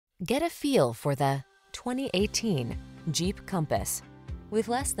Get a feel for the 2018 Jeep Compass. With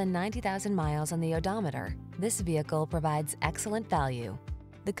less than 90,000 miles on the odometer, this vehicle provides excellent value.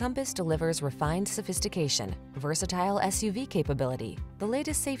 The Compass delivers refined sophistication, versatile SUV capability, the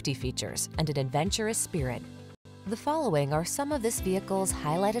latest safety features, and an adventurous spirit. The following are some of this vehicle's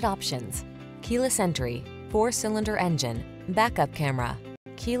highlighted options: keyless entry, 4-cylinder engine, backup camera,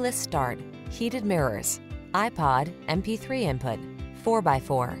 keyless start, heated mirrors, iPod, MP3 input,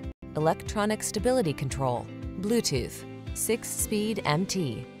 4x4, electronic stability control, Bluetooth, 6-speed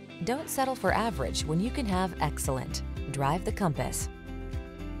MT. Don't settle for average when you can have excellent. Drive the Compass.